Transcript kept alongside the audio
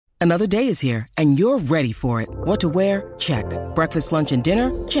Another day is here, and you're ready for it. What to wear? Check. Breakfast, lunch, and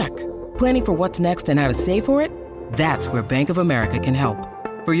dinner? Check. Planning for what's next and how to save for it? That's where Bank of America can help.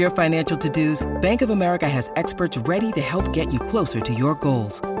 For your financial to-dos, Bank of America has experts ready to help get you closer to your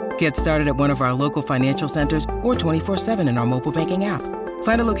goals. Get started at one of our local financial centers or 24/7 in our mobile banking app.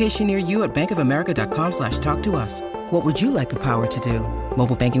 Find a location near you at bankofamerica.com/talktous. What would you like the power to do?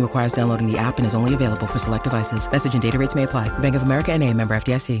 Mobile banking requires downloading the app and is only available for select devices. Message and data rates may apply. Bank of America N.A., member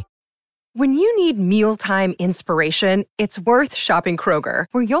FDIC. When you need mealtime inspiration, it's worth shopping Kroger,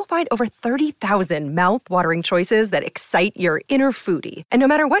 where you'll find over 30,000 mouth-watering choices that excite your inner foodie. And no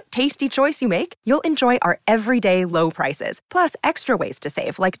matter what tasty choice you make, you'll enjoy our everyday low prices, plus extra ways to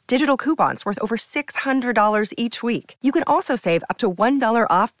save, like digital coupons worth over $600 each week. You can also save up to $1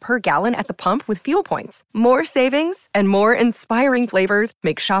 off per gallon at the pump with fuel points. More savings and more inspiring flavors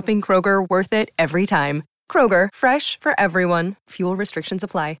make shopping Kroger worth it every time. Kroger, fresh for everyone. Fuel restrictions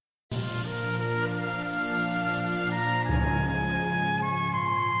apply.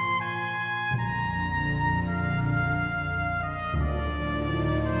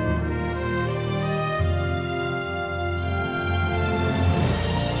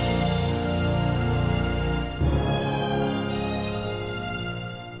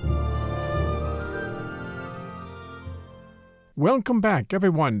 Welcome back,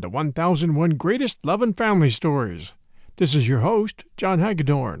 everyone, to 1001 Greatest Love and Family Stories. This is your host, John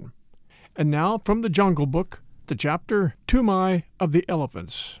Hagedorn. And now, from the Jungle Book, the chapter TOOMAI of the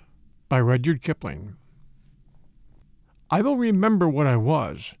Elephants, by Rudyard Kipling. I will remember what I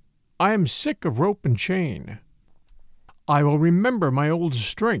was. I am sick of rope and chain. I will remember my old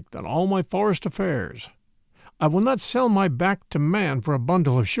strength and all my forest affairs. I will not sell my back to man for a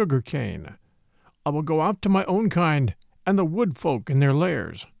bundle of sugar cane. I will go out to my own kind and the wood folk in their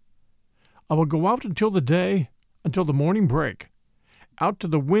lairs. I will go out until the day, until the morning break, out to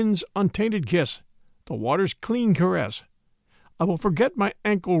the wind's untainted kiss, the water's clean caress. I will forget my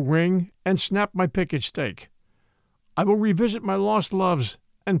ankle ring and snap my picket stake. I will revisit my lost loves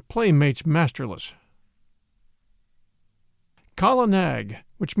and playmates masterless. Kala Nag,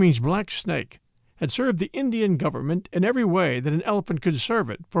 which means black snake, had served the Indian government in every way that an elephant could serve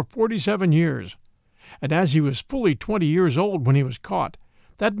it for 47 years. And as he was fully 20 years old when he was caught,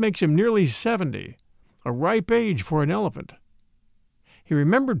 that makes him nearly 70, a ripe age for an elephant. He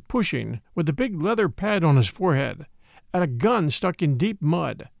remembered pushing, with a big leather pad on his forehead, at a gun stuck in deep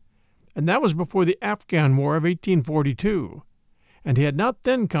mud, and that was before the Afghan War of 1842, and he had not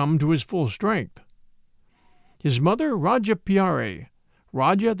then come to his full strength. His mother, Raja Pyare,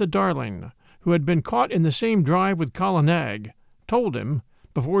 Raja the Darling, who had been caught in the same drive with Kala Nag, told him,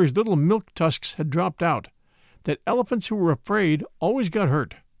 before his little milk tusks had dropped out, that elephants who were afraid always got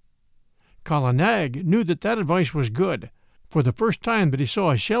hurt. Kala Nag knew that advice was good. For the first time that he saw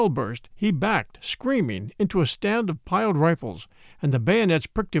a shell burst, he backed, screaming, into a stand of piled rifles, and the bayonets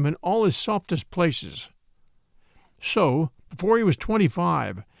pricked him in all his softest places. So, before he was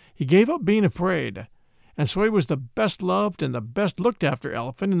 25, he gave up being afraid, and so he was the best-loved and the best-looked-after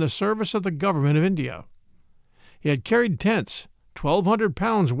elephant in the service of the government of India. He had carried tents, 1,200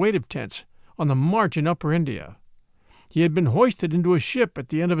 pounds weight of tents, on the march in Upper India. He had been hoisted into a ship at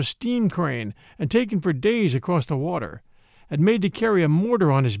the end of a steam crane and taken for days across the water, and made to carry a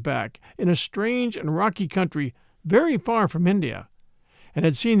mortar on his back in a strange and rocky country very far from India, and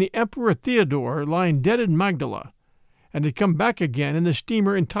had seen the Emperor Theodore lying dead in Magdala, and had come back again in the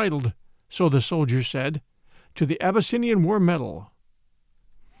steamer entitled, so the soldiers said, to the Abyssinian War Medal.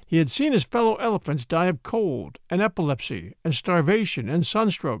 He had seen his fellow elephants die of cold and epilepsy and starvation and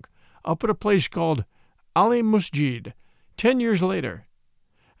sunstroke up at a place called Ali Musjid 10 years later,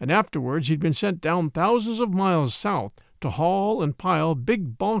 and afterwards he'd been sent down thousands of miles south to haul and pile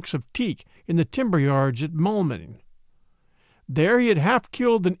big bulks of teak in the timber yards at Malming. There he had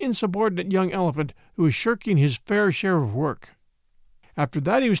half-killed an insubordinate young elephant who was shirking his fair share of work. After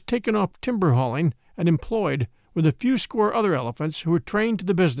that he was taken off timber hauling and employed with a few score other elephants who were trained to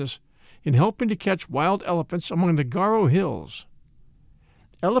the business in helping to catch wild elephants among the Garo hills.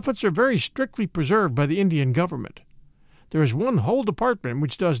 Elephants are very strictly preserved by the Indian government. There is one whole department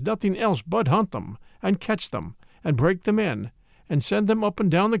which does nothing else but hunt them and catch them and break them in and send them up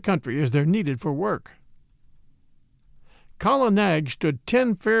and down the country as they're needed for work. Kala Nag stood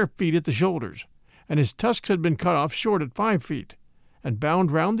 10 fair feet at the shoulders, and his tusks had been cut off short at 5 feet, and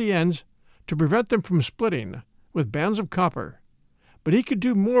bound round the ends to prevent them from splitting with bands of copper. But he could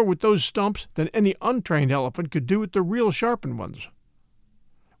do more with those stumps than any untrained elephant could do with the real sharpened ones.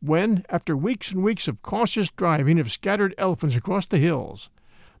 When, after weeks and weeks of cautious driving of scattered elephants across the hills,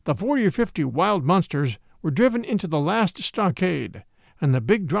 the 40 or 50 wild monsters were driven into the last stockade, and the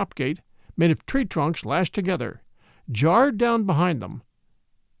big drop gate, made of tree trunks lashed together, jarred down behind them.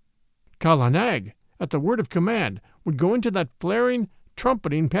 Kala Nag, at the word of command, would go into that flaring,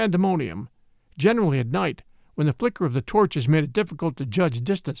 trumpeting pandemonium, generally at night, when the flicker of the torches made it difficult to judge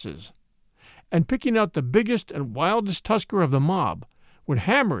distances, and picking out the biggest and wildest tusker of the mob, would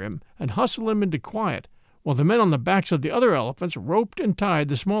hammer him and hustle him into quiet, while the men on the backs of the other elephants roped and tied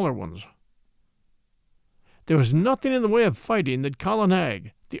the smaller ones. There was nothing in the way of fighting that Kala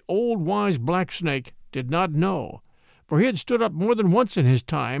Nag, the old wise black snake, did not know, for he had stood up more than once in his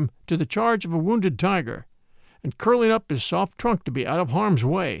time to the charge of a wounded tiger, and curling up his soft trunk to be out of harm's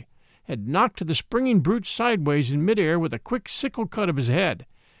way, had knocked the springing brute sideways in mid-air with a quick sickle cut of his head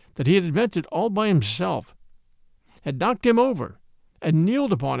that he had invented all by himself, had knocked him over, and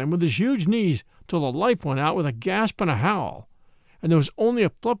kneeled upon him with his huge knees till the life went out with a gasp and a howl, and there was only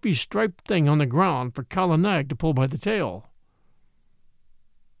a fluffy striped thing on the ground for Kala Nag to pull by the tail.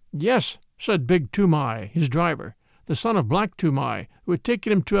 "Yes," said Big TOOMAI, his driver, the son of Black TOOMAI, who had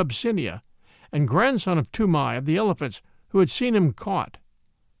taken him to Abyssinia, and grandson of TOOMAI of the elephants, who had seen him caught.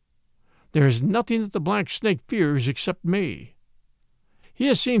 "There is nothing that the black snake fears except me. He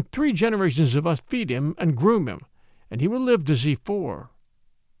has seen 3 generations of us feed him and groom him, and he will live to see 4.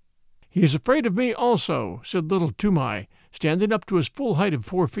 "He is afraid of me also," said little TOOMAI, standing up to his full height of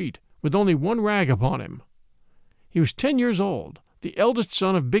 4 feet, with only one rag upon him. He was 10 years old, the eldest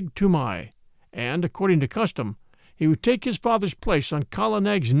son of Big TOOMAI, and, according to custom, he would take his father's place on Kala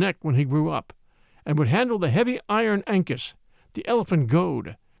Nag's neck when he grew up, and would handle the heavy iron ankus, the elephant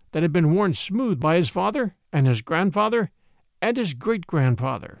goad, that had been worn smooth by his father and his grandfather and his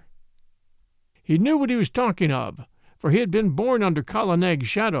great-grandfather. He knew what he was talking of, for he had been born under Kala Nag's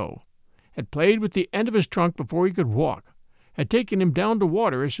shadow, had played with the end of his trunk before he could walk, had taken him down to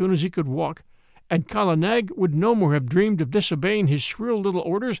water as soon as he could walk, and Kala Nag would no more have dreamed of disobeying his shrill little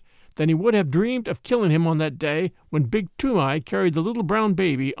orders than he would have dreamed of killing him on that day when Big TOOMAI carried the little brown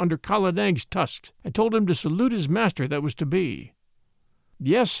baby under Kala Nag's tusks and told him to salute his master that was to be.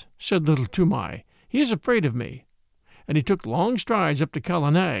 "Yes," said little TOOMAI, "he is afraid of me." And he took long strides up to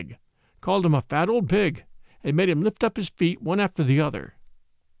Kala Nag, called him a fat old pig, and made him lift up his feet one after the other.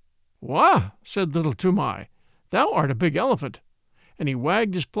 "Wah!" said little TOOMAI, "thou art a big elephant," and he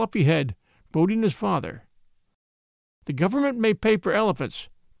wagged his fluffy head, quoting his father. "The government may pay for elephants,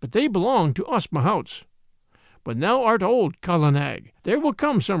 but they belong to us mahouts. When thou art old, Kala Nag, there will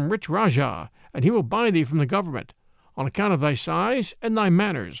come some rich Rajah, and he will buy thee from the government, on account of thy size and thy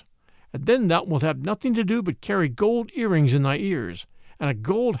manners, and then thou wilt have nothing to do but carry gold earrings in thy ears, and a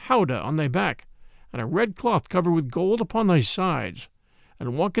gold howdah on thy back, and a red cloth covered with gold upon thy sides,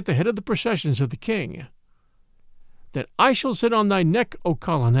 and walk at the head of the processions of the king. Then I shall sit on thy neck, O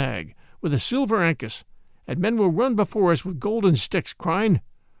Kala Nag, with a silver ankus, and men will run before us with golden sticks, crying,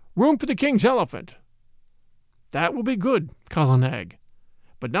 'Room for the king's elephant!' That will be good, Kala Nag,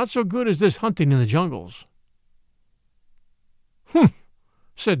 but not so good as this hunting in the jungles." "Humph!"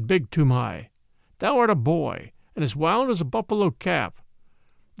 said Big TOOMAI, "thou art a boy, and as wild as a buffalo calf.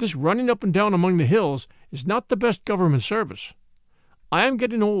 This running up and down among the hills is not the best government service. I am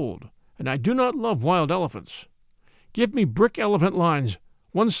getting old, and I do not love wild elephants. Give me brick elephant lines,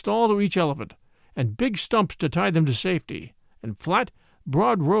 1 stall to each elephant, and big stumps to tie them to safety, and flat,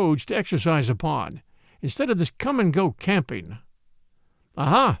 broad roads to exercise upon, instead of this come-and-go camping.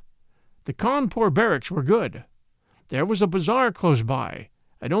 Aha! The Cawnpore barracks were good. There was a bazaar close by,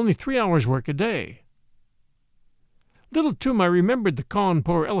 and only 3 hours' work a day." Little TOOMAI remembered the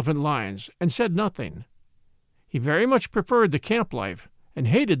Cawnpore elephant lines, and said nothing. He very much preferred the camp life, and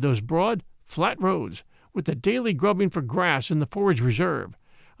hated those broad, flat roads, with the daily grubbing for grass in the forage reserve,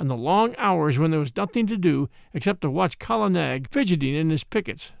 and the long hours when there was nothing to do except to watch Kala Nag fidgeting in his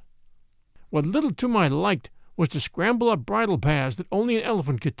pickets. What little TOOMAI liked was to scramble up bridle paths that only an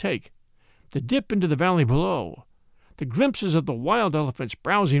elephant could take, to dip into the valley below, the glimpses of the wild elephants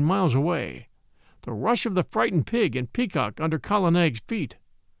browsing miles away, the rush of the frightened pig and peacock under Kala Nag's feet,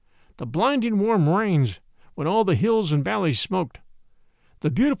 the blinding warm rains when all the hills and valleys smoked,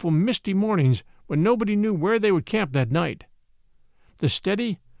 the beautiful misty mornings when nobody knew where they would camp that night, the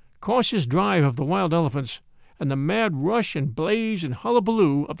steady, cautious drive of the wild elephants, and the mad rush and blaze and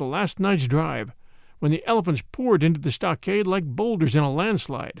hullabaloo of the last night's drive, when the elephants poured into the stockade like boulders in a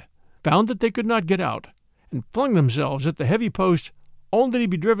landslide, found that they could not get out, and flung themselves at the heavy post, only to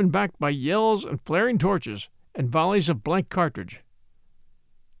be driven back by yells and flaring torches and volleys of blank cartridge.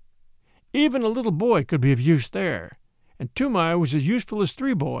 Even a little boy could be of use there, and TOOMAI was as useful as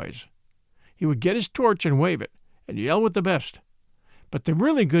 3 boys. He would get his torch and wave it, and yell with the best. But the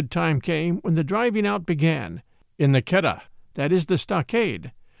really good time came when the driving out began, in the Keddah, that is the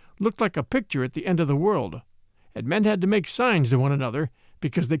stockade, looked like a picture at the end of the world, and men had to make signs to one another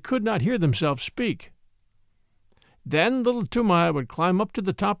because they could not hear themselves speak. Then little Toomai would climb up to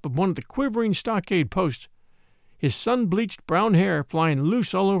the top of one of the quivering stockade posts, his sun-bleached brown hair flying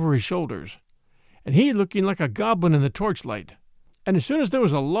loose all over his shoulders, and he looking like a goblin in the torchlight. And as soon as there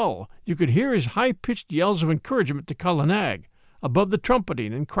was a lull, you could hear his high-pitched yells of encouragement to Kala Nag, above the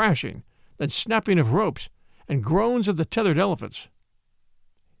trumpeting and crashing, then snapping of ropes, and groans of the tethered elephants.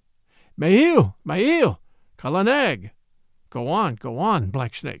 Mahil! Mahil! Kala Nag! Go on,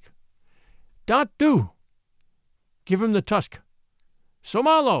 Black Snake. Don't do! Give him the tusk.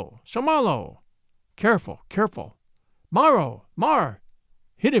 Somalo! Somalo! Careful, careful. Maro! Mar!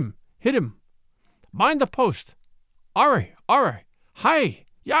 Hit him! Mind the post! Are! Hi!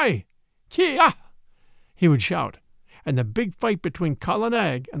 Yai! Ki-ah! He would shout, and the big fight between Kala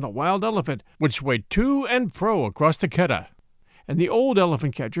Nag and the wild elephant would sway to and fro across the Keddah, and the old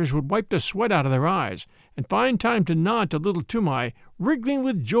elephant catchers would wipe the sweat out of their eyes and find time to nod to little Toomai wriggling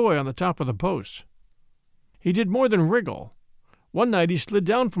with joy on the top of the post. He did more than wriggle. One night he slid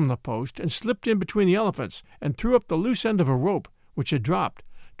down from the post and slipped in between the elephants and threw up the loose end of a rope, which had dropped,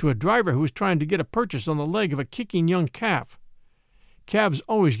 to a driver who was trying to get a purchase on the leg of a kicking young calf. Calves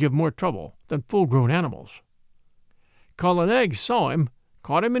always give more trouble than full-grown animals. Kala Nag saw him,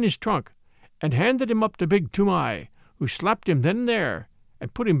 caught him in his trunk, and handed him up to big Toomai, who slapped him then and there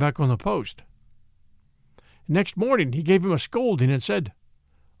and put him back on the post. Next morning he gave him a scolding and said,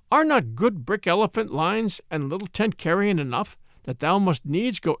 Are not good brick elephant lines and little tent carrying enough, that thou must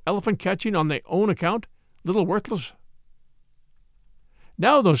needs go elephant catching on thy own account, little worthless?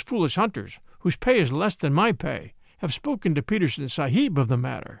 Now those foolish hunters, whose pay is less than my pay, have spoken to Peterson Sahib of the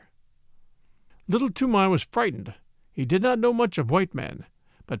matter. Little Toomai was frightened. He did not know much of white men,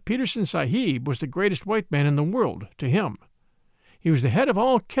 but Peterson Sahib was the greatest white man in the world to him. He was the head of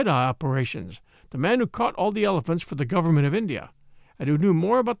all Keddah operations, the man who caught all the elephants for the government of India, and who knew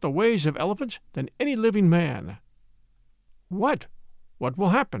more about the ways of elephants than any living man. What will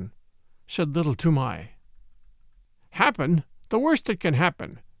happen? Said little Toomai. Happen? The worst that can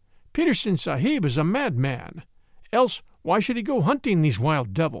happen. Peterson Sahib is a madman. Else why should he go hunting these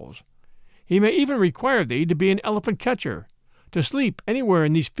wild devils? He may even require thee to be an elephant catcher, to sleep anywhere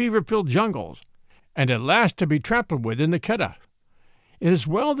in these fever-filled jungles, and at last to be trampled with in the Keddah. It is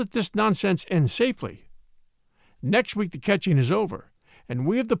well that this nonsense ends safely. Next week the catching is over, and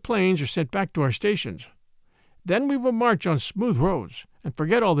we of the plains are sent back to our stations. Then we will march on smooth roads, and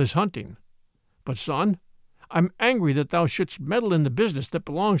forget all this hunting. But, son, I'm angry that thou shouldst meddle in the business that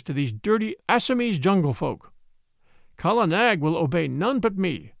belongs to these dirty Assamese jungle folk. Kala Nag will obey none but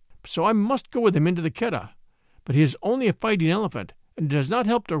me, so I must go with him into the Keddah, but he is only a fighting elephant, and it does not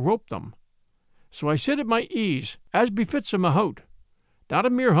help to rope them. So I sit at my ease, as befits a mahout. Not a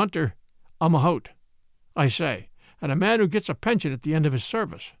mere hunter, a mahout, I say, and a man who gets a pension at the end of his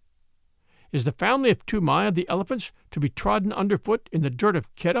service. Is the family of Toomai of the elephants to be trodden underfoot in the dirt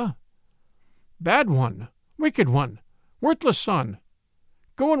of Keddah? Bad one, wicked one, worthless son.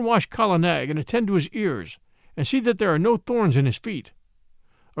 Go and wash Kala Nag and attend to his ears, and see that there are no thorns in his feet.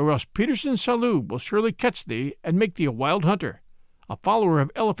 Or else Peterson Salub will surely catch thee and make thee a wild hunter, a follower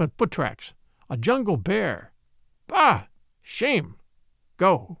of elephant foot tracks, a jungle bear. Bah! Shame!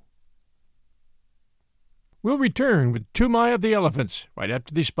 Go! We'll return with Toomai of the Elephants right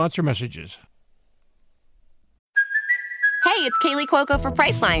after these sponsor messages. Hey, it's Kaylee Cuoco for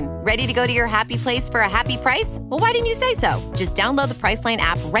Priceline. Ready to go to your happy place for a happy price? Well, why didn't you say so? Just download the Priceline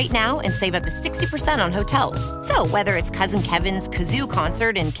app right now and save up to 60% on hotels. So whether it's Cousin Kevin's Kazoo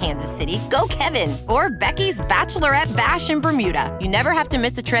Concert in Kansas City, go Kevin, or Becky's Bachelorette Bash in Bermuda, you never have to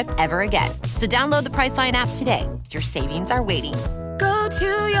miss a trip ever again. So download the Priceline app today. Your savings are waiting. Go to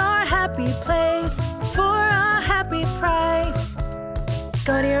your happy place for a happy price.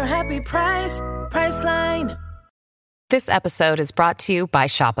 Go to your happy price, Priceline. This episode is brought to you by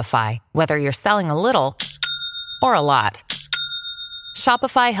Shopify. Whether you're selling a little or a lot,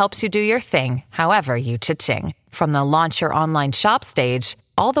 Shopify helps you do your thing, however you cha-ching. From the launch your online shop stage,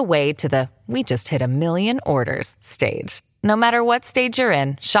 all the way to the we just hit 1 million orders stage. No matter what stage you're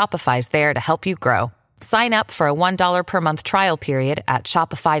in, Shopify's there to help you grow. Sign up for a $1 per month trial period at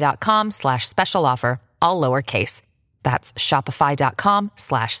shopify.com/special offer, all lowercase. That's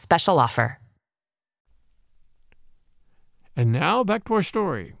shopify.com/special offer. And now back to our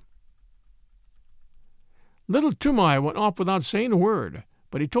story. Little Toomai went off without saying a word,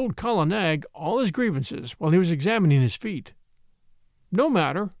 but he told Kala Nag all his grievances while he was examining his feet. No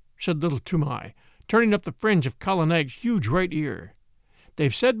matter, said little Toomai, turning up the fringe of Kala Nag's huge right ear.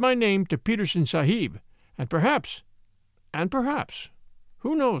 They've said my name to Peterson Sahib, and perhaps And perhaps,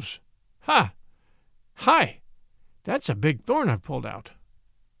 who knows? Ha! Hi! That's a big thorn I've pulled out.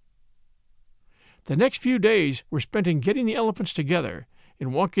 The next few days were spent in getting the elephants together,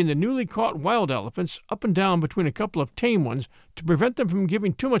 in walking the newly caught wild elephants up and down between a couple of tame ones to prevent them from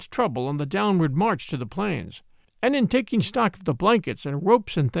giving too much trouble on the downward march to the plains, and in taking stock of the blankets and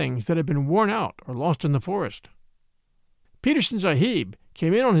ropes and things that had been worn out or lost in the forest. Peterson Sahib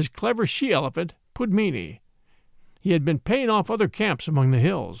came in on his clever she-elephant, Pudmini. He had been paying off other camps among the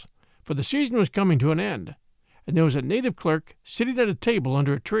hills, for the season was coming to an end, and there was a native clerk sitting at a table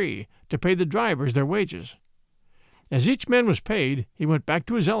under a tree to pay the drivers their wages. As each man was paid, he went back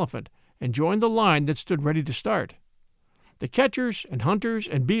to his elephant and joined the line that stood ready to start. The catchers and hunters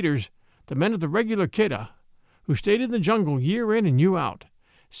and beaters, the men of the regular Kedah, who stayed in the jungle year in and year out,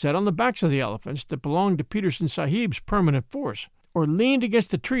 sat on the backs of the elephants that belonged to Peterson Sahib's permanent force, or leaned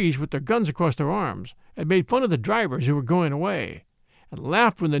against the trees with their guns across their arms, and made fun of the drivers who were going away, and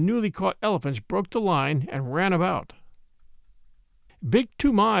laughed when the newly caught elephants broke the line and ran about. Big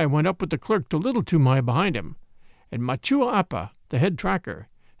TOOMAI went up with the clerk to little TOOMAI behind him, and Machua Appa, the head tracker,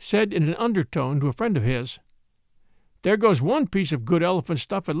 said in an undertone to a friend of his, "There goes one piece of good elephant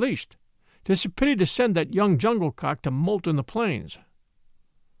stuff at least. 'Tis a pity to send that young jungle cock to molt in the plains."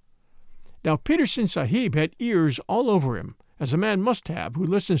 Now Peterson Sahib had ears all over him, as a man must have who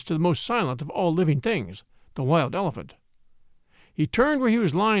listens to the most silent of all living things, the wild elephant. He turned where he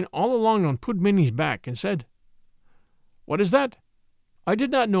was lying all along on Pudmini's back and said, "What is that? I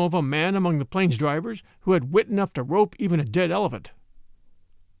did not know of a man among the plains drivers who had wit enough to rope even a dead elephant.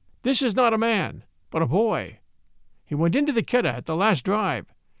 This is not a man, but a boy. He went into the Kedah at the last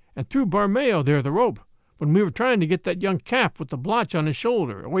drive, and threw Barmeo there the rope, when we were trying to get that young calf with the blotch on his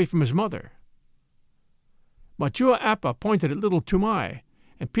shoulder away from his mother." Machua Appa pointed at little TOOMAI,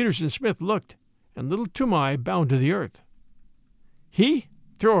 and Peterson Smith looked, and little TOOMAI bowed to the earth. "He?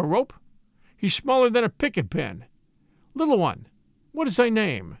 Throw a rope? He's smaller than a picket pin. Little one, what is thy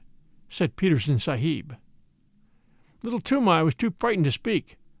name?" said Peterson Sahib. Little TOOMAI was too frightened to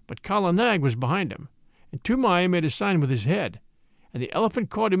speak, but Kala Nag was behind him, and TOOMAI made a sign with his head, and the elephant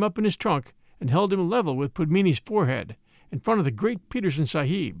caught him up in his trunk and held him level with Pudmini's forehead, in front of the great Peterson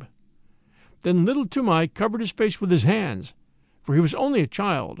Sahib. Then little TOOMAI covered his face with his hands, for he was only a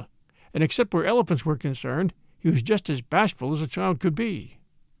child, and except where elephants were concerned, he was just as bashful as a child could be.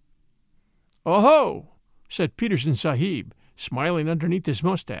 "Oh-ho!" said Peterson Sahib, smiling underneath his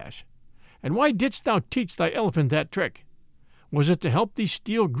mustache. "And why didst thou teach thy elephant that trick? Was it to help thee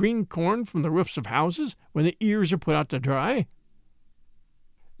steal green corn from the roofs of houses when the ears are put out to dry?"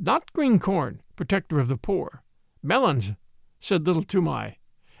 "Not green corn, protector of the poor. Melons," said little TOOMAI,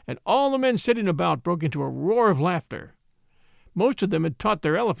 and all the men sitting about broke into a roar of laughter. Most of them had taught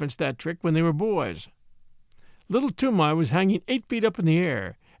their elephants that trick when they were boys. Little TOOMAI was hanging 8 feet up in the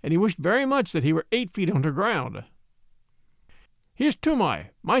air, and he wished very much that he were 8 feet underground. "Here's TOOMAI,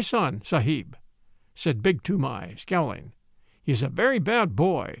 my son, Sahib," said big TOOMAI, scowling. "He is a very bad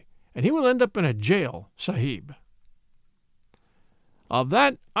boy, and he will end up in a jail, Sahib." "Of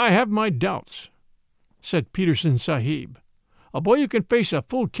that I have my doubts," said Peterson Sahib. "A boy who can face a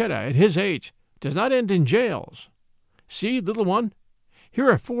full Kedah at his age does not end in jails. See, little one,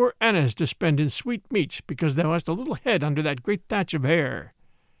 here are 4 annas to spend in sweet meats because thou hast a little head under that great thatch of hair.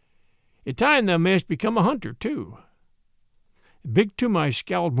 In time thou mayest become a hunter, too." Big TOOMAI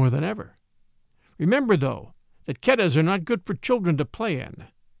scowled more than ever. "Remember, though, that Kedahs are not good for children to play in."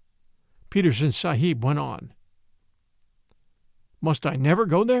 Peterson Sahib went on. "Must I never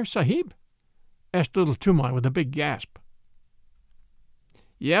go there, Sahib?" asked little TOOMAI with a big gasp.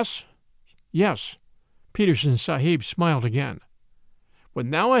 Yes, Peterson Sahib smiled again. "When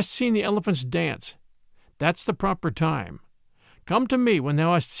thou hast seen the elephants dance, that's the proper time. Come to me when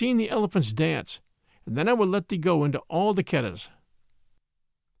thou hast seen the elephants dance, and then I will let thee go into all the Kedahs."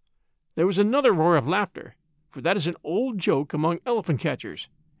 There was another roar of laughter, for that is an old joke among elephant catchers,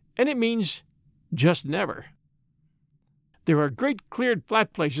 and it means just never. There are great cleared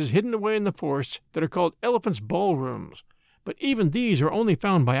flat places hidden away in the forests that are called elephants' ballrooms, but even these are only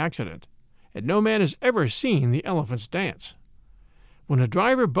found by accident, and no man has ever seen the elephants dance. When a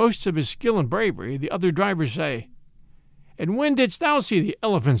driver boasts of his skill and bravery, the other drivers say, "And when didst thou see the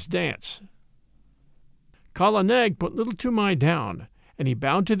elephants dance?" Kala Nag put little TOOMAI down, and he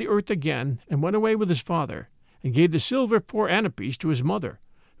bowed to the earth again and went away with his father, and gave the silver 4 anna piece to his mother,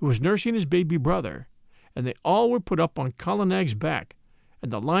 who was nursing his baby brother, and they all were put up on Kala Nag's back,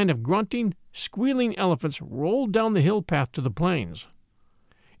 and the line of grunting, squealing elephants rolled down the hill path to the plains.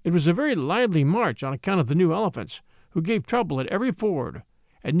 It was a very lively march on account of the new elephants, who gave trouble at every ford,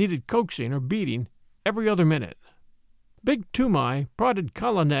 and needed coaxing or beating every other minute. Big Toomai prodded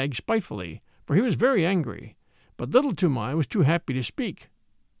Kala Nag spitefully, for he was very angry, but little Toomai was too happy to speak.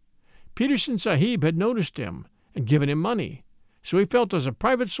 Peterson Sahib had noticed him and given him money, so he felt as a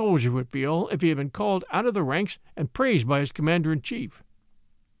private soldier would feel if he had been called out of the ranks and praised by his commander-in-chief.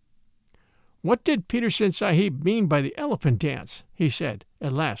 "What did Peterson Sahib mean by the elephant dance?" he said,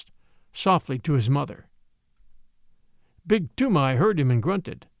 at last, softly to his mother. Big Toomai heard him and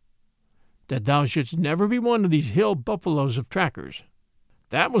grunted. "That thou shouldst never be one of these hill buffaloes of trackers.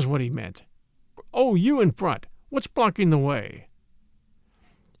 That was what he meant. Oh, you in front, what's blocking the way?"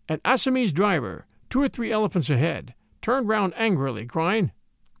 An Assamese driver, 2 or 3 elephants ahead, turned round angrily, crying,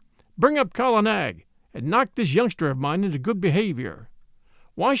 "Bring up Kala Nag, and knock this youngster of mine into good behavior.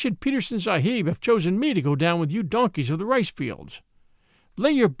 Why should Peterson Sahib have chosen me to go down with you donkeys of the rice fields?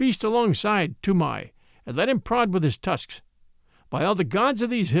 Lay your beast alongside, Toomai, and let him prod with his tusks. By all the gods of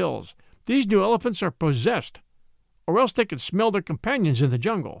these hills, these new elephants are possessed, or else they could smell their companions in the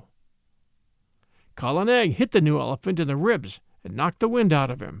jungle." Kala Nag hit the new elephant in the ribs and knocked the wind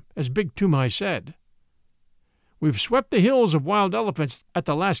out of him, as Big Toomai said. "We've swept the hills of wild elephants at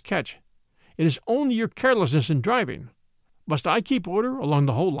the last catch. It is only your carelessness in driving. Must I keep order along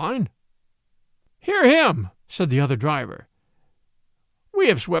the whole line?" "Hear him!" said the other driver. "We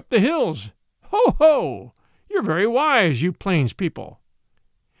have swept the hills. Ho, ho! You're very wise, you plains people.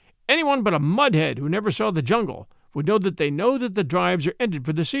 Anyone but a mudhead who never saw the jungle would know that the drives are ended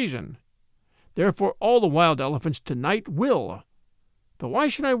for the season. Therefore all the wild elephants tonight will. But why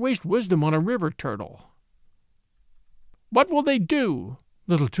should I waste wisdom on a river turtle?" "What will they do?"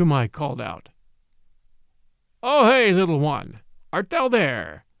 little Toomai called out. "Oh, hey, little one, art thou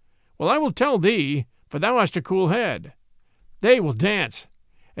there? Well, I will tell thee, for thou hast a cool head. They will dance,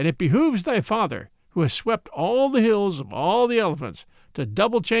 and it behooves thy father, who has swept all the hills of all the elephants, to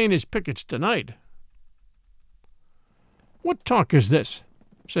double-chain his pickets tonight." "What talk is this?"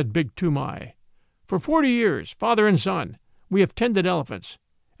 said Big Toomai. "For 40 years, father and son, we have tended elephants,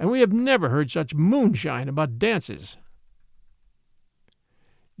 and we have never heard such moonshine about dances."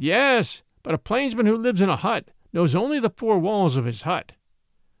 "Yes, but a plainsman who lives in a hut knows only the 4 walls of his hut.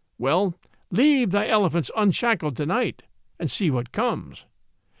 Well, leave thy elephants unshackled tonight, and see what comes.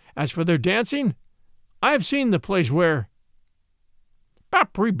 As for their dancing, I have seen the place where—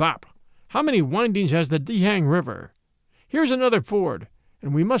 Bap-re-bop! How many windings has the Dihang River? Here's another ford,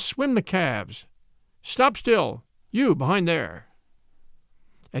 and we must swim the calves. Stop still, you behind there."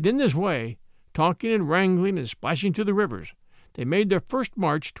 And in this way, talking and wrangling and splashing through the rivers, they made their first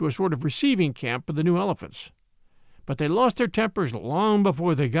march to a sort of receiving camp for the new elephants. But they lost their tempers long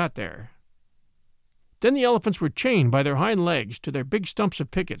before they got there. Then the elephants were chained by their hind legs to their big stumps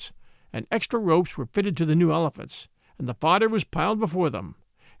of pickets, and extra ropes were fitted to the new elephants, and the fodder was piled before them,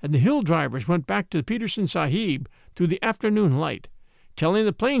 and the hill drivers went back to Peterson Sahib through the afternoon light, telling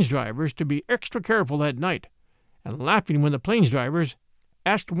the plains drivers to be extra careful at night, and laughing when the plains drivers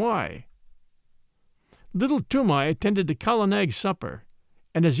asked why. Little Toomai attended to Kala Nag's supper,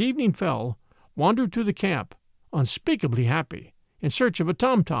 and as evening fell, wandered through the camp, unspeakably happy, in search of a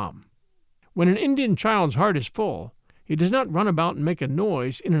tom-tom. When an Indian child's heart is full, he does not run about and make a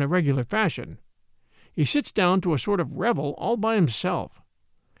noise in an irregular fashion. He sits down to a sort of revel all by himself,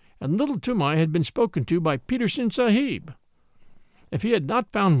 and little Toomai had been spoken to by Peterson Sahib. If he had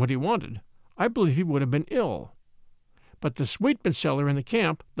not found what he wanted, I believe he would have been ill. But the sweetmeat seller in the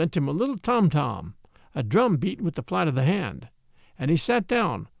camp lent him a little tom-tom, a drum beat with the flat of the hand, and he sat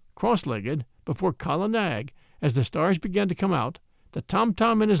down, cross-legged, before Kala Nag as the stars began to come out, the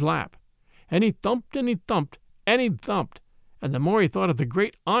tom-tom in his lap, and he thumped and he thumped and he thumped, and the more he thought of the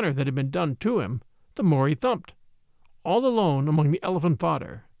great honor that had been done to him, the more he thumped, all alone among the elephant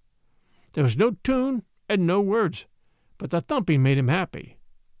fodder. There was no tune and no words, but the thumping made him happy.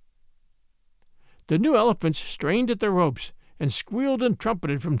 The new elephants strained at their ropes and squealed and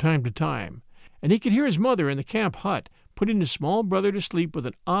trumpeted from time to time, and he could hear his mother in the camp hut putting his small brother to sleep with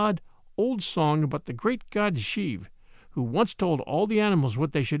an odd, old song about the great god Shiv, who once told all the animals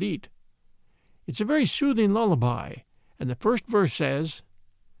what they should eat. It's a very soothing lullaby, and the first verse says,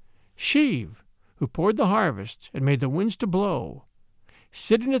 "Shiv, who poured the harvest and made the winds to blow,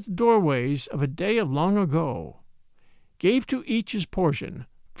 sitting at the doorways of a day of long ago, gave to each his portion,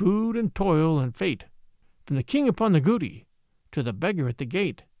 food and toil and fate, from the king upon the goody to the beggar at the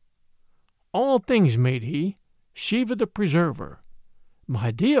gate. All things made he, Shiva the preserver.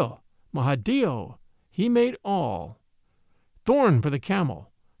 Mahadev, Mahadev, he made all. Thorn for the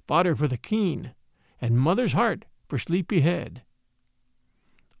camel, fodder for the keen, and mother's heart for sleepy head.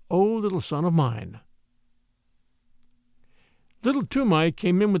 O little son of mine." Little Toomai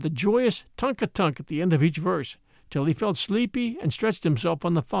came in with a joyous tunk-a-tunk at the end of each verse, till he felt sleepy and stretched himself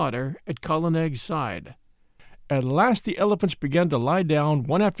on the fodder at Kala Nag's side. At last the elephants began to lie down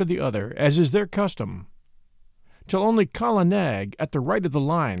one after the other, as is their custom, till only Kala Nag, at the right of the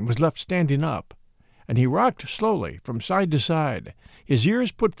line, was left standing up, and he rocked slowly from side to side, his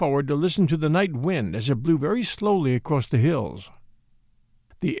ears put forward to listen to the night wind as it blew very slowly across the hills.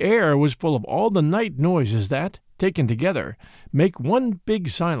 The air was full of all the night noises that, taken together, make one big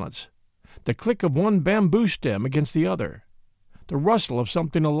silence, the click of one bamboo stem against the other, the rustle of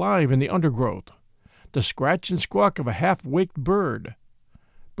something alive in the undergrowth, the scratch and squawk of a half-waked bird.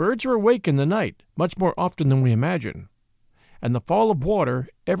 Birds are awake in the night much more often than we imagine, and the fall of water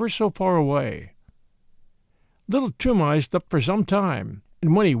ever so far away. Little TOOMAI slept for some time,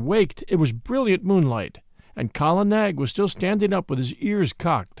 and when he waked it was brilliant moonlight, and Kala Nag was still standing up with his ears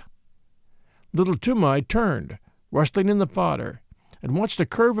cocked. Little TOOMAI turned, rustling in the fodder, and watched the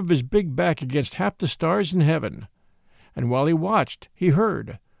curve of his big back against half the stars in heaven, and while he watched he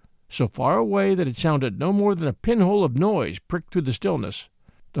heard, so far away that it sounded no more than a pinhole of noise pricked through the stillness,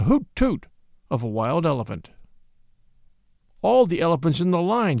 the hoot-toot of a wild elephant. All the elephants in the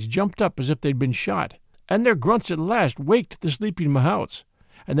lines jumped up as if they'd been shot, and their grunts at last waked the sleeping mahouts,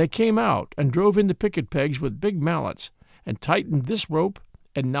 and they came out and drove in the picket pegs with big mallets, and tightened this rope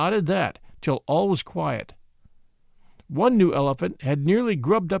and knotted that till all was quiet. One new elephant had nearly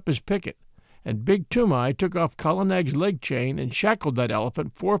grubbed up his picket, and big TOOMAI took off Kala Nag's leg chain and shackled that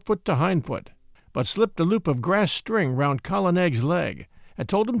elephant 4 foot to hind foot, but slipped a loop of grass string round Kala Nag's leg, and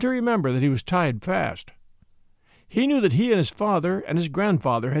told him to remember that he was tied fast. He knew that he and his father and his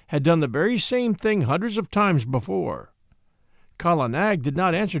grandfather had done the very same thing hundreds of times before. Kala Nag did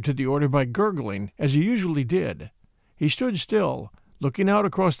not answer to the order by gurgling, as he usually did. He stood still, looking out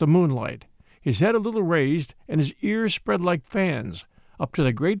across the moonlight, his head a little raised and his ears spread like fans, up to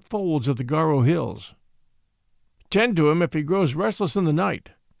the great folds of the Garo hills. "Tend to him if he grows restless in the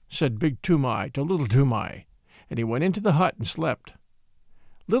night," said big TOOMAI to little TOOMAI, and he went into the hut and slept.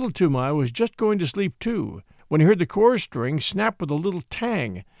 Little TOOMAI was just going to sleep too, when he heard the core string snap with a little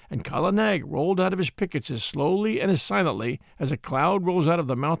tang, and Kala Nag rolled out of his pickets as slowly and as silently as a cloud rolls out of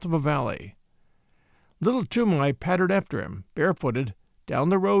the mouth of a valley. Little TOOMAI pattered after him, barefooted, down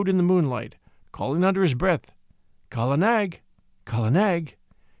the road in the moonlight, calling under his breath, "Kala Nag, Kala Nag,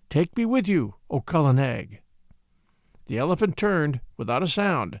 take me with you, O Kala Nag." The elephant turned, without a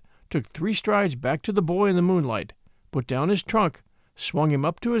sound, took 3 strides back to the boy in the moonlight, put down his trunk, swung him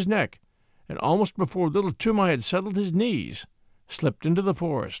up to his neck, and almost before little TOOMAI had settled his knees, slipped into the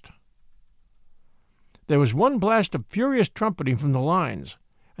forest. There was one blast of furious trumpeting from the lines,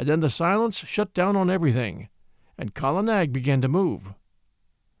 and then the silence shut down on everything, and Kala Nag began to move.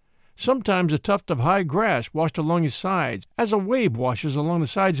 Sometimes a tuft of high grass washed along his sides, as a wave washes along the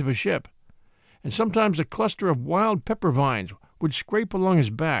sides of a ship, and sometimes a cluster of wild pepper vines would scrape along his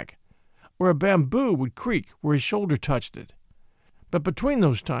back, or a bamboo would creak where his shoulder touched it. But between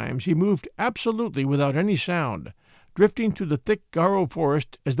those times he moved absolutely without any sound, drifting through the thick Garo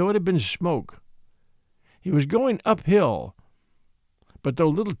forest as though it had been smoke. He was going uphill, but though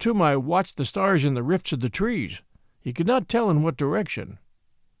little TOOMAI watched the stars in the rifts of the trees, he could not tell in what direction.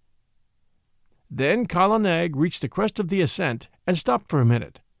 Then Kala Nag reached the crest of the ascent and stopped for a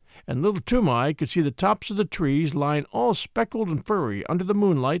minute, and little TOOMAI could see the tops of the trees lying all speckled and furry under the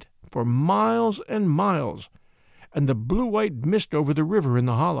moonlight for miles and miles, and the blue-white mist over the river in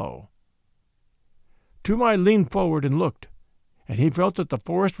the hollow. TOOMAI leaned forward and looked, and he felt that the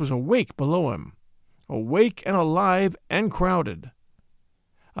forest was awake below him, awake and alive and crowded.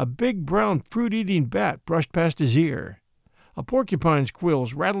 A big brown fruit-eating bat brushed past his ear. A porcupine's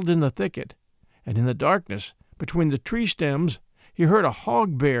quills rattled in the thicket, and in the darkness, between the tree stems, he heard a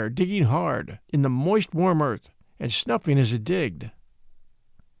hog bear digging hard in the moist warm earth and snuffing as it digged.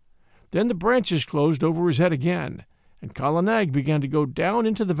 Then the branches closed over his head again, and Kala Nag began to go down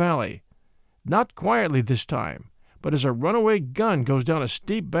into the valley, not quietly this time, but as a runaway gun goes down a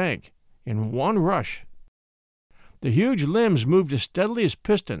steep bank, in one rush. The huge limbs moved as steadily as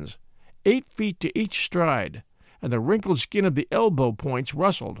pistons, 8 feet to each stride, and the wrinkled skin of the elbow points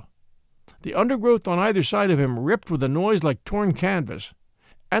rustled. The undergrowth on either side of him ripped with a noise like torn canvas,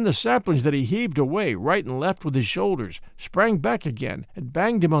 and the saplings that he heaved away right and left with his shoulders sprang back again and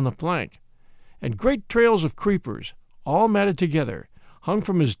banged him on the flank, and great trails of creepers, all matted together, hung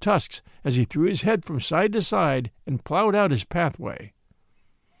from his tusks as he threw his head from side to side and plowed out his pathway.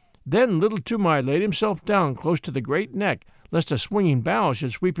 Then little TOOMAI laid himself down close to the great neck, lest a swinging bough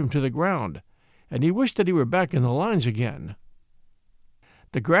should sweep him to the ground, and he wished that he were back in the lines again.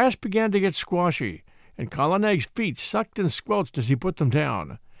 The grass began to get squashy, and Kala Nag's feet sucked and squelched as he put them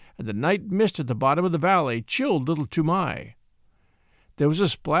down, and the night mist at the bottom of the valley chilled little TOOMAI. There was a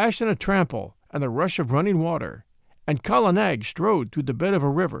splash and a trample, and the rush of running water, and Kala Nag strode through the bed of a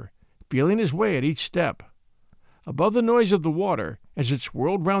river, feeling his way at each step. Above the noise of the water, as it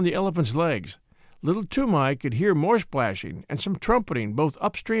swirled round the elephant's legs, little TOOMAI could hear more splashing and some trumpeting both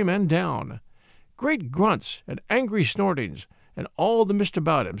upstream and down. Great grunts and angry snortings, and all the mist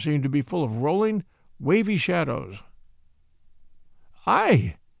about him seemed to be full of rolling, wavy shadows.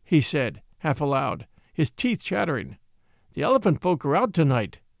 "Aye," he said, half aloud, his teeth chattering. "The elephant folk are out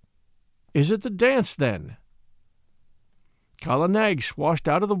tonight. Is it the dance, then?" Kala Nag swashed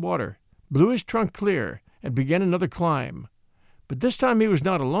out of the water, blew his trunk clear, and began another climb. But this time he was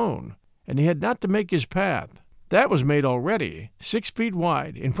not alone, and he had not to make his path. That was made already, 6 feet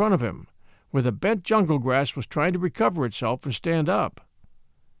wide, in front of him, where the bent jungle grass was trying to recover itself and stand up.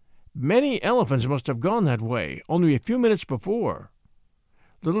 Many elephants must have gone that way only a few minutes before.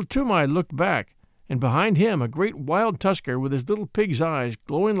 Little TOOMAI looked back, and behind him a great wild tusker with his little pig's eyes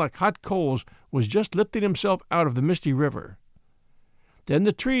glowing like hot coals was just lifting himself out of the misty river. Then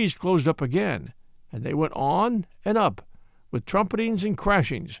the trees closed up again, and they went on and up, with trumpetings and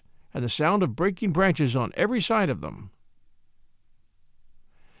crashings, and the sound of breaking branches on every side of them.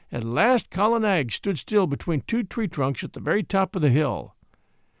 At last Kala Nag stood still between 2 tree trunks at the very top of the hill.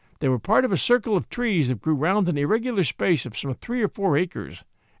 They were part of a circle of trees that grew round an irregular space of some 3 or 4 acres,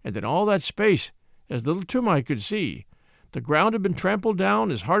 and in all that space, as little TOOMAI could see, the ground had been trampled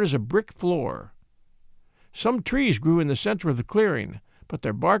down as hard as a brick floor. Some trees grew in the center of the clearing, but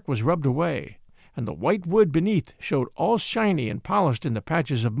their bark was rubbed away, and the white wood beneath showed all shiny and polished in the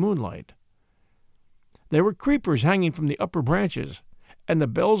patches of moonlight. There were creepers hanging from the upper branches, and the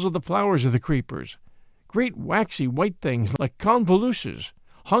bells of the flowers of the creepers, great waxy white things like convoluses,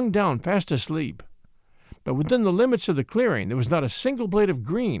 hung down fast asleep. But within the limits of the clearing there was not a single blade of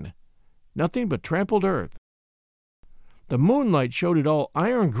green, nothing but trampled earth. The moonlight showed it all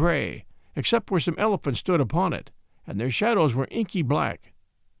iron gray, except where some elephants stood upon it, and their shadows were inky black.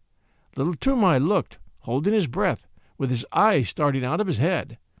 Little TOOMAI looked, holding his breath, with his eyes starting out of his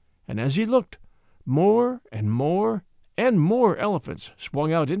head, and as he looked, more and more and more elephants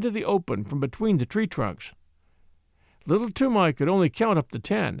swung out into the open from between the tree trunks. Little TOOMAI could only count up to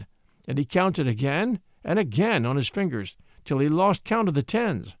 10, and he counted again and again on his fingers till he lost count of the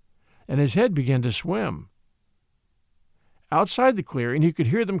 10s, and his head began to swim. Outside the clearing he could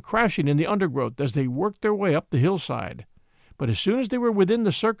hear them crashing in the undergrowth as they worked their way up the hillside, but as soon as they were within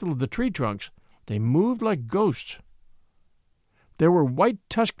the circle of the tree trunks, they moved like ghosts. There were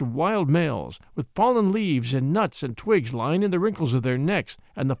white-tusked wild males, with fallen leaves and nuts and twigs lying in the wrinkles of their necks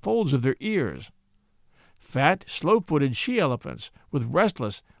and the folds of their ears. Fat, slow-footed she-elephants, with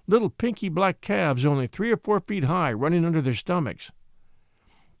restless, little pinky black calves only 3 or 4 feet high running under their stomachs.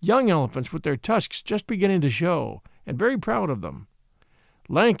 Young elephants with their tusks just beginning to show, and very proud of them.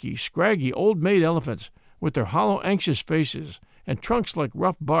 Lanky, scraggy, old-maid elephants, with their hollow, anxious faces, and trunks like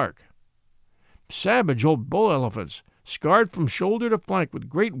rough bark. Savage old bull elephants, scarred from shoulder to flank with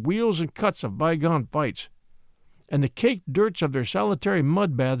great wheals and cuts of bygone fights, and the caked dirts of their solitary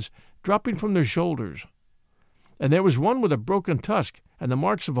mud baths dropping from their shoulders. And there was one with a broken tusk and the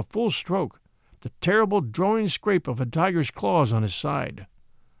marks of a full stroke, the terrible droning scrape of a tiger's claws on his side.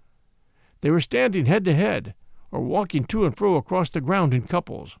 They were standing head to head, or walking to and fro across the ground in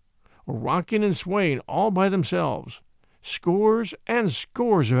couples, or rocking and swaying all by themselves, scores and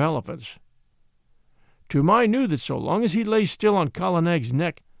scores of elephants. TOOMAI knew that so long as he lay still on Kala Nag's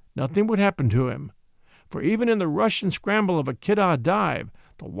neck, nothing would happen to him, for even in the rush and scramble of a kiddah dive,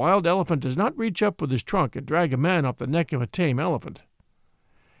 the wild elephant does not reach up with his trunk and drag a man off the neck of a tame elephant.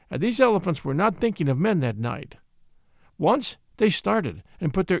 And these elephants were not thinking of men that night. Once they started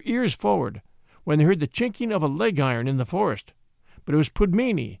and put their ears forward when they heard the chinking of a leg iron in the forest, but it was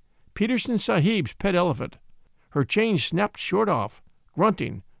Pudmini, Peterson Sahib's pet elephant. Her chain snapped short off,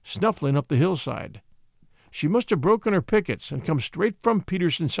 grunting, snuffling up the hillside. She must have broken her pickets and come straight from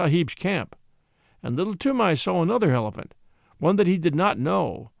Peterson Sahib's camp, and little TOOMAI saw another elephant, one that he did not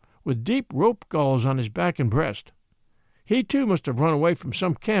know, with deep rope galls on his back and breast. He too must have run away from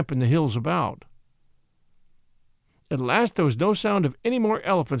some camp in the hills about. At last there was no sound of any more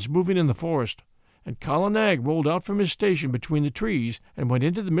elephants moving in the forest, and Kala Nag rolled out from his station between the trees and went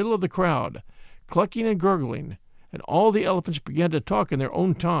into the middle of the crowd, clucking and gurgling, and all the elephants began to talk in their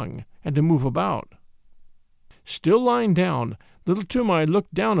own tongue and to move about. Still lying down, little TOOMAI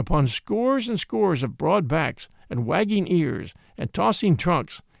looked down upon scores and scores of broad backs and wagging ears and tossing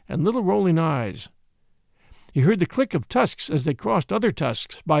trunks and little rolling eyes. He heard the click of tusks as they crossed other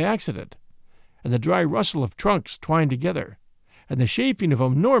tusks by accident, and the dry rustle of trunks twined together, and the shaping of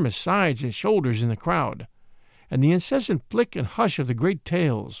enormous sides and shoulders in the crowd, and the incessant flick and hush of the great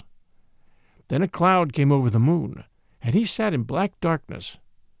tails. Then a cloud came over the moon, and he sat in black darkness.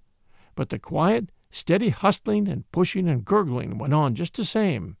 But the quiet, steady hustling and pushing and gurgling went on just the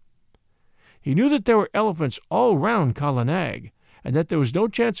same. He knew that there were elephants all round Kala Nag, and that there was no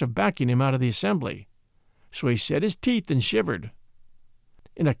chance of backing him out of the assembly. So he set his teeth and shivered.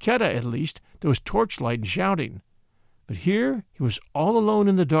 In Aketa, at least, there was torchlight and shouting. But here he was all alone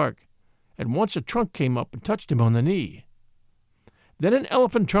in the dark, and once a trunk came up and touched him on the knee. Then an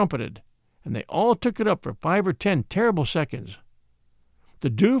elephant trumpeted, and they all took it up for 5 or 10 terrible seconds. The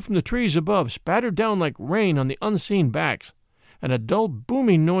dew from the trees above spattered down like rain on the unseen backs, and a dull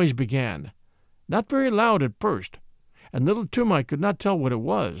booming noise began, not very loud at first, and little TOOMAI could not tell what it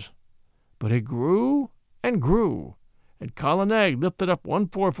was. But it grew and grew, and Kala Nag lifted up one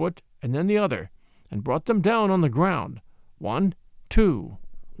forefoot and then the other, and brought them down on the ground, 1, 2,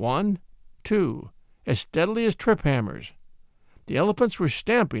 1, 2, as steadily as trip hammers. The elephants were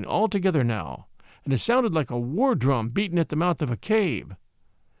stamping all together now, and it sounded like a war drum beaten at the mouth of a cave.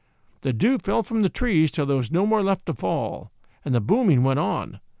 The dew fell from the trees till there was no more left to fall, and the booming went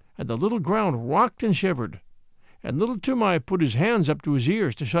on, and the little ground rocked and shivered, and little TOOMAI put his hands up to his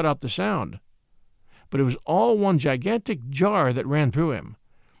ears to shut out the sound. But it was all one gigantic jar that ran through him,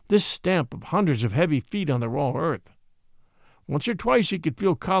 this stamp of hundreds of heavy feet on the raw earth. Once or twice he could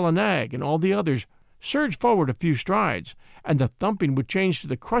feel Kala Nag and all the others surge forward a few strides, and the thumping would change to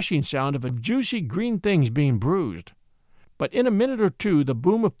the crushing sound of juicy green things being bruised. But in a minute or two the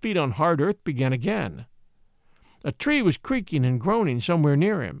boom of feet on hard earth began again. A tree was creaking and groaning somewhere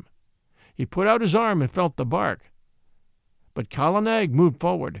near him. He put out his arm and felt the bark. But Kala Nag moved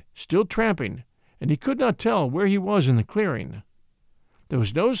forward, still tramping, and he could not tell where he was in the clearing. There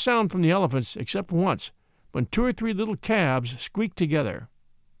was no sound from the elephants except once, when 2 or 3 little calves squeaked together.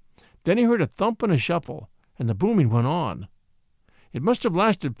 Then he heard a thump and a shuffle, and the booming went on. It must have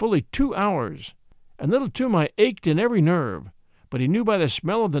lasted fully 2 hours, and little TOOMAI ached in every nerve, but he knew by the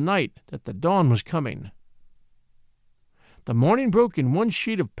smell of the night that the dawn was coming. The morning broke in one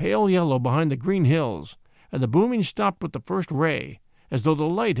sheet of pale yellow behind the green hills, and the booming stopped with the first ray, as though the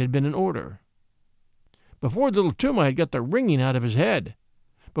light had been in order. Before little TOOMAI had got the ringing out of his head,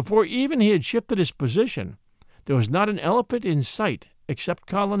 before even he had shifted his position, there was not an elephant in sight except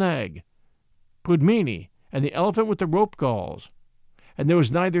Kala Nag, Pudmini, and the elephant with the rope galls, and there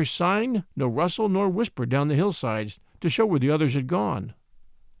was neither sign, nor rustle, nor whisper down the hillsides to show where the others had gone.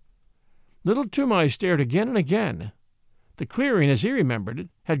 Little TOOMAI stared again and again. The clearing, as he remembered it,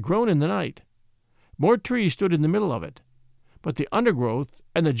 had grown in the night. More trees stood in the middle of it, but the undergrowth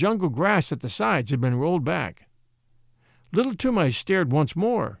and the jungle grass at the sides had been rolled back. Little TOOMAI stared once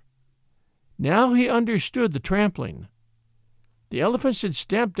more. Now he understood the trampling. The elephants had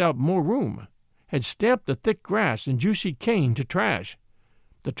stamped out more room, had stamped the thick grass and juicy cane to trash,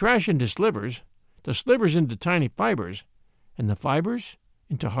 the trash into slivers, the slivers into tiny fibers, and the fibers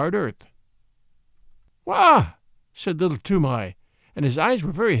into hard earth. "Wah!" said little TOOMAI, and his eyes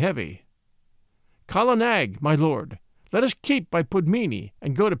were very heavy. "Kala Nag, my lord, let us keep by Pudmini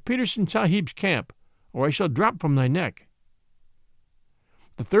and go to Peterson Sahib's camp, or I shall drop from thy neck."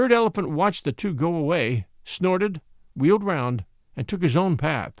 The third elephant watched the two go away, snorted, wheeled round, and took his own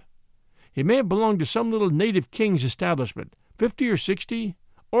path. He may have belonged to some little native king's establishment, 50 or 60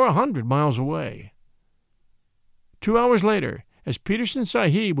 or 100 miles away. 2 hours later, as Peterson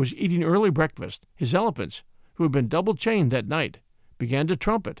Sahib was eating early breakfast, his elephants, who had been double-chained that night, began to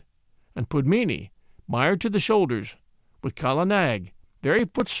trumpet, and Pudmini, mired to the shoulders, with Kala Nag, very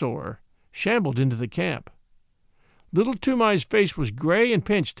footsore, shambled into the camp. Little TOOMAI's face was gray and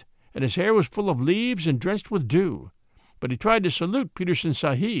pinched, and his hair was full of leaves and drenched with dew, but he tried to salute Peterson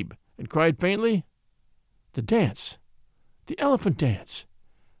Sahib, and cried faintly, "The dance, the elephant dance.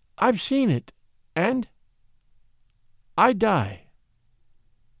 I've seen it, and I die."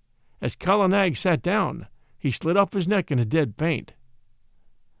 As Kala Nag sat down, he slid off his neck in a dead faint.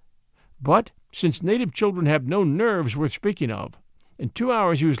 But, since native children have no nerves worth speaking of, in 2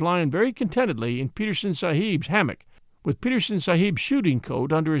 hours he was lying very contentedly in Peterson Sahib's hammock, with Peterson Sahib's shooting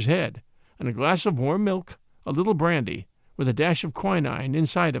coat under his head, and a glass of warm milk, a little brandy, with a dash of quinine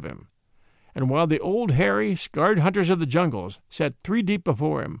inside of him. And while the old hairy, scarred hunters of the jungles sat 3 deep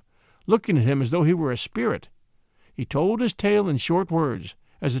before him, looking at him as though he were a spirit, he told his tale in short words,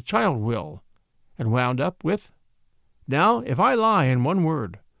 as a child will, and wound up with, "Now, if I lie in one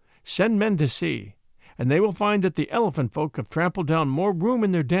word, send men to see, and they will find that the elephant folk have trampled down more room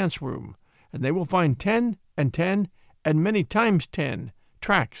in their dance room, and they will find 10 and 10 and many times 10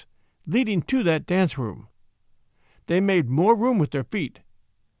 tracks leading to that dance room. They made more room with their feet.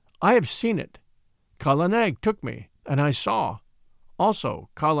 I have seen it. Kala Nag took me, and I saw. Also,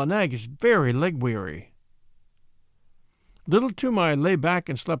 Kala Nag is very leg-weary. Little Toomai lay back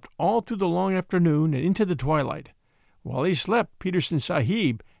and slept all through the long afternoon and into the twilight. While he slept, Peterson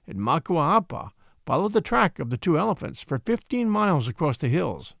Sahib and Makua Appa followed the track of the two elephants for 15 miles across the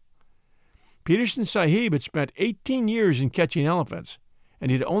hills. Peterson Sahib had spent 18 years in catching elephants,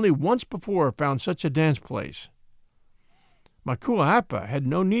 and he had only once before found such a dance place. Makua Appa had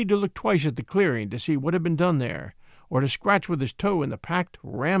no need to look twice at the clearing to see what had been done there, or to scratch with his toe in the packed,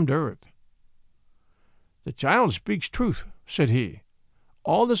 rammed earth. "The child speaks truth," said he.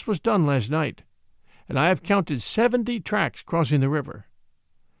 "All this was done last night, and I have counted 70 tracks crossing the river.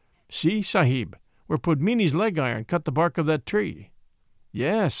 See, Sahib, where Pudmini's leg iron cut the bark of that tree.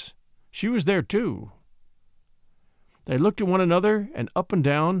 Yes, she was there too." They looked at one another and up and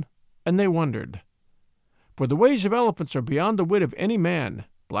down, and they wondered. For the ways of elephants are beyond the wit of any man,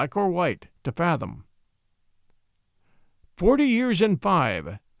 black or white, to fathom. 40 years and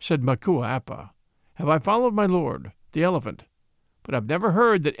 5, said Makua Appa, have I followed my lord, the elephant, but I've never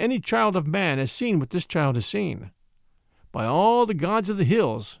heard that any child of man has seen what this child has seen. By all the gods of the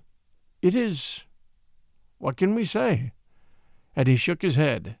hills, it is... what can we say? And he shook his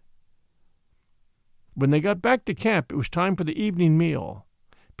head. When they got back to camp, it was time for the evening meal.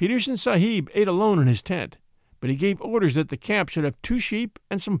 Peterson Sahib ate alone in his tent, but he gave orders that the camp should have 2 sheep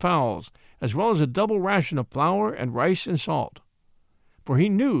and some fowls, as well as a double ration of flour and rice and salt, for he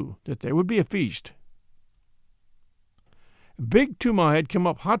knew that there would be a feast. Big Toomai had come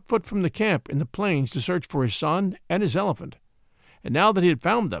up hot-foot from the camp in the plains to search for his son and his elephant, and now that he had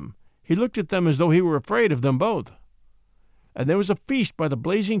found them, he looked at them as though he were afraid of them both. And there was a feast by the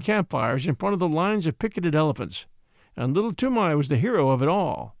blazing campfires in front of the lines of picketed elephants, and little Toomai was the hero of it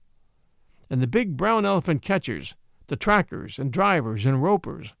all. And the big brown elephant catchers, the trackers and drivers and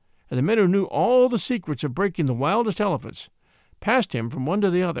ropers, and the men who knew all the secrets of breaking the wildest elephants, passed him from one to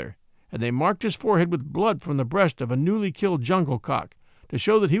the other, and they marked his forehead with blood from the breast of a newly killed jungle cock to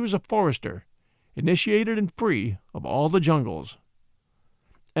show that he was a forester, initiated and free of all the jungles.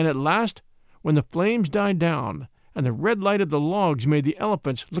 And at last, when the flames died down, and the red light of the logs made the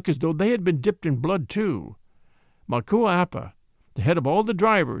elephants look as though they had been dipped in blood too, Makua Appa, the head of all the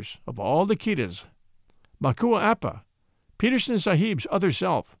drivers, of all the Kitas, Makua Appa, Peterson Sahib's other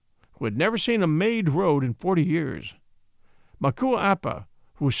self, who had never seen a made road in 40 years, Makua Appa,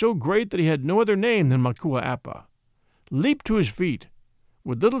 who was so great that he had no other name than Makua Appa, leaped to his feet,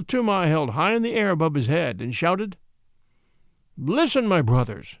 with little Toomai held high in the air above his head, and shouted, "Listen, my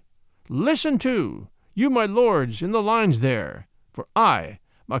brothers! Listen too, you my lords in the lines there, for I,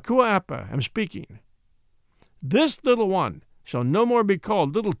 Makua Appa, am speaking. This little one shall no more be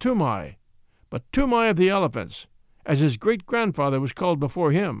called little Toomai, but Toomai of the elephants, as his great-grandfather was called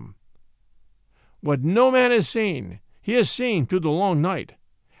before him. What no man has seen, he has seen through the long night,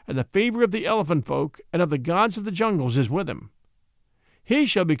 and the favor of the elephant folk and of the gods of the jungles is with him. He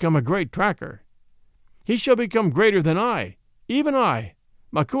shall become a great tracker. He shall become greater than I, even I,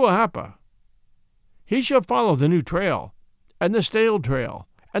 Makua Appa. He shall follow the new trail, and the stale trail,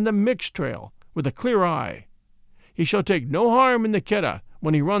 and the mixed trail, with a clear eye. He shall take no harm in the Keta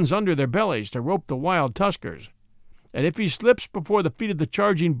when he runs under their bellies to rope the wild tuskers. And if he slips before the feet of the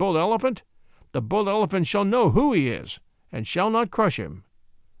charging bull elephant, the bull elephant shall know who he is, and shall not crush him.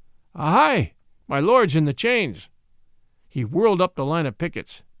 Ahai, my lords in the chains!" He whirled up the line of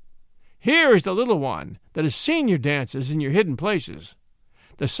pickets. "Here is the little one that has seen your dances in your hidden places,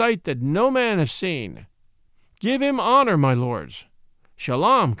 the sight that no man has seen. Give him honor, my lords.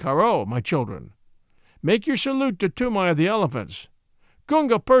 Shalom, Karo, my children. Make your salute to Toomai of the elephants.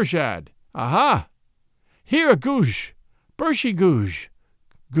 Gunga Pershad, aha! Here a Goosh, Bershi Goosh,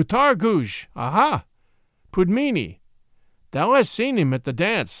 Gutar Goosh, aha! Pudmini, thou hast seen him at the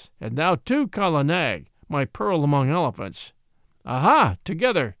dance, and thou too, Kala Nag, my pearl among elephants. Aha,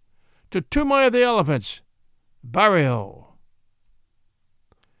 together, to Toomai of the elephants, Barrio."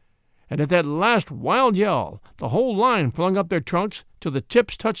 And at that last wild yell, the whole line flung up their trunks till the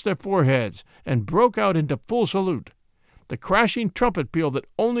tips touched their foreheads and broke out into full salute, the crashing trumpet peal that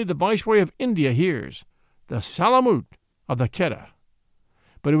only the Viceroy of India hears, the Salamut of the Keta.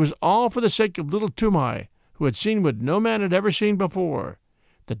 But it was all for the sake of little Toomai, who had seen what no man had ever seen before,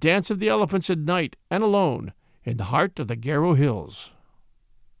 the dance of the elephants at night and alone in the heart of the Garo Hills.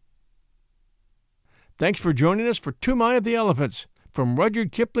 Thanks for joining us for Toomai of the Elephants from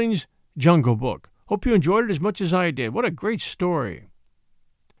Rudyard Kipling's Jungle Book. Hope you enjoyed it as much as I did. What a great story.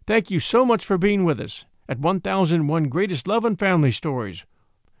 Thank you so much for being with us at 1001 Greatest Love and Family Stories.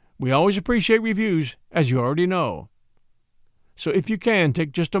 We always appreciate reviews, as you already know. So if you can,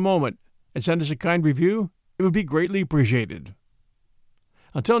 take just a moment and send us a kind review, it would be greatly appreciated.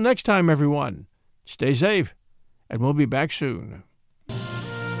 Until next time, everyone, stay safe, and we'll be back soon.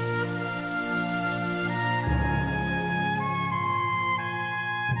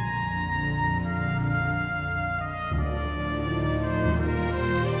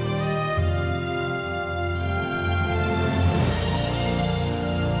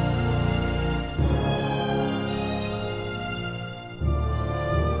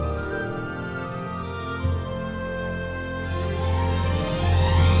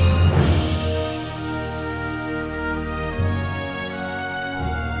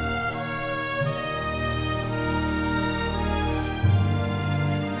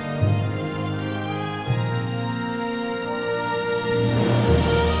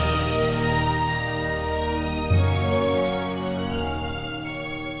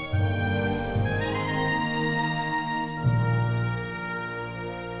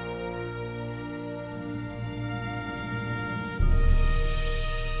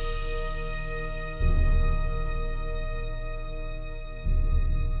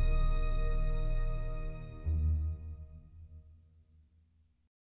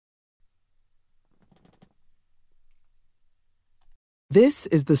 This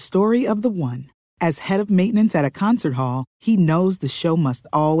is the story of the one. As head of maintenance at a concert hall, he knows the show must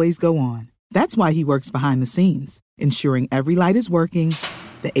always go on. That's why he works behind the scenes, ensuring every light is working,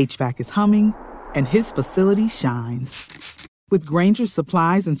 the HVAC is humming, and his facility shines. With Grainger's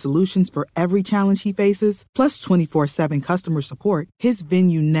supplies and solutions for every challenge he faces, plus 24/7 customer support, his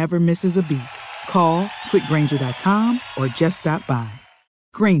venue never misses a beat. Call quickgrainger.com or just stop by.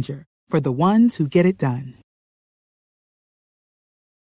 Grainger, for the ones who get it done.